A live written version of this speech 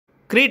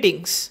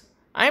Greetings,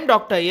 I am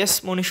Dr.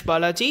 S. Monish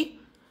Balaji.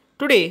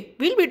 Today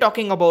we'll be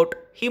talking about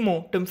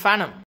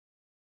hemotympanum.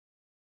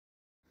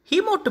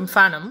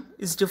 Hemotympanum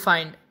is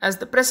defined as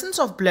the presence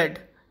of blood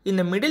in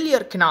the middle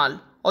ear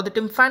canal or the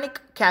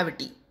tympanic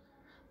cavity.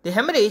 The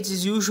hemorrhage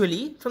is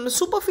usually from the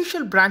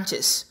superficial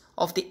branches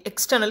of the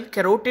external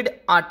carotid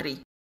artery.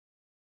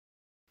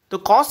 The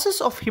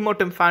causes of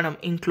hemotympanum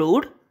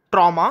include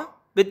trauma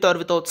with or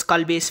without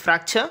skull base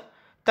fracture,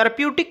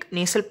 therapeutic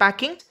nasal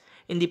packing,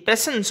 in the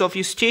presence of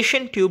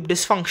eustachian tube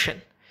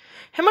dysfunction,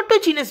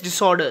 hematogenous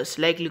disorders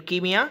like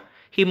leukemia,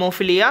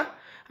 hemophilia,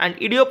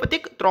 and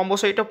idiopathic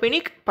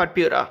thrombocytopenic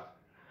purpura,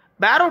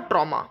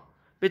 barotrauma,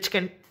 which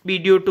can be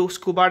due to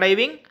scuba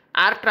diving,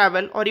 air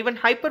travel, or even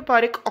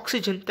hyperbaric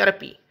oxygen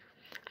therapy,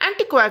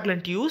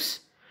 anticoagulant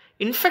use,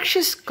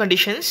 infectious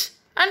conditions,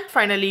 and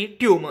finally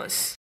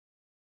tumors.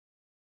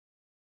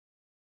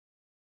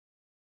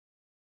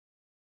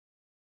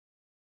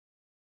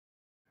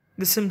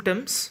 The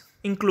symptoms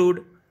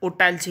include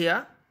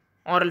otalgia,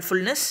 oral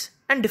fullness,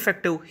 and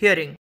defective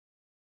hearing.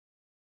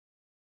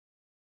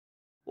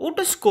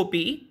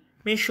 Otoscopy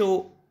may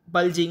show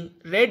bulging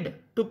red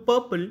to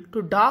purple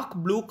to dark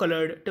blue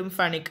colored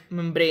tympanic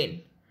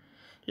membrane.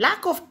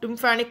 Lack of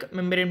tympanic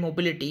membrane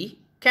mobility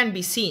can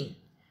be seen,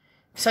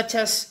 such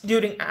as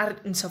during air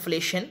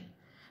insufflation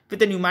with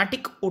a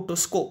pneumatic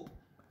otoscope.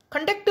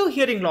 Conductive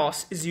hearing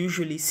loss is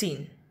usually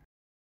seen.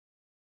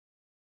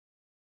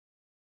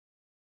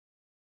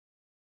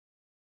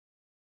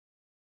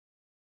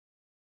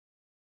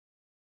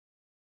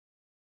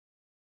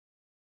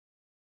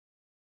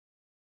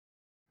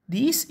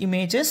 These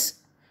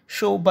images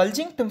show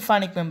bulging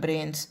tympanic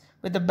membranes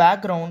with a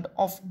background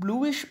of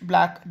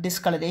bluish-black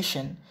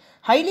discoloration,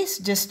 highly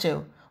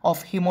suggestive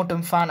of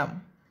hemotympanum.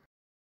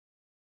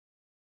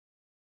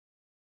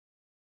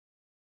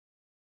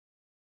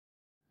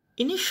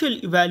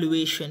 Initial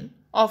evaluation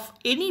of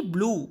any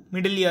blue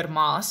middle ear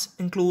mass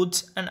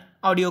includes an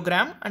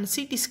audiogram and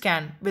CT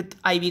scan with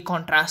IV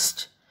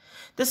contrast.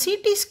 The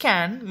CT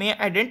scan may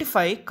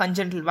identify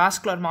congenital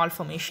vascular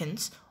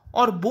malformations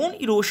or bone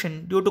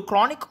erosion due to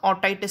chronic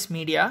otitis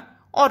media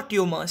or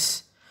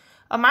tumors.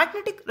 A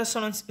magnetic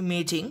resonance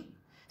imaging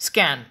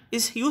scan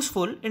is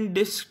useful in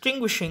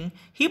distinguishing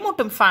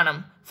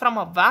hemotympanum from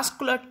a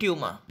vascular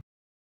tumor.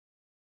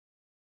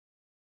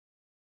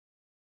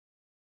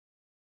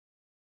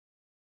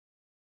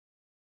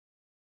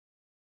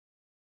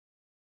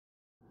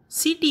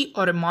 CT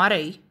or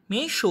MRI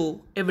may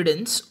show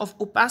evidence of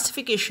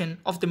opacification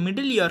of the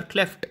middle ear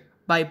cleft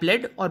by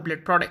blood or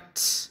blood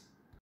products.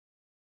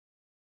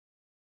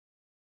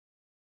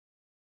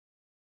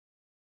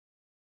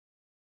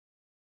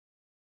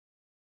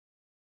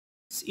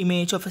 This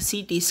image of a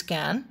CT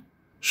scan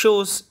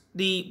shows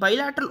the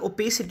bilateral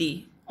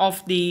opacity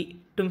of the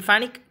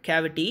tympanic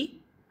cavity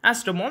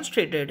as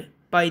demonstrated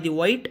by the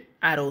white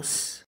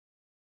arrows.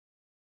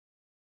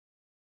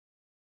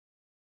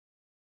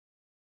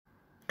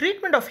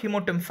 Treatment of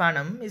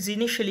hemotympanum is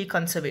initially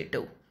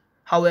conservative.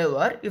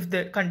 However, if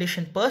the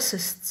condition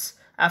persists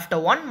after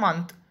 1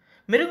 month,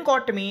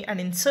 myringotomy and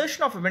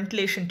insertion of a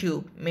ventilation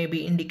tube may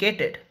be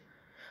indicated.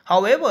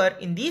 However,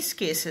 in these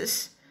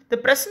cases, the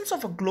presence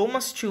of a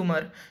glomus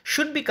tumor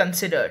should be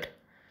considered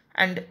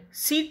and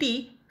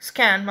CT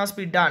scan must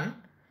be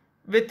done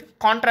with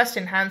contrast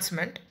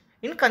enhancement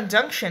in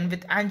conjunction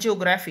with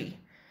angiography,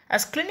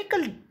 as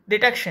clinical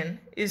detection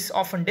is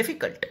often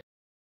difficult.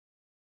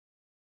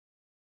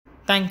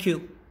 Thank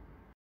you.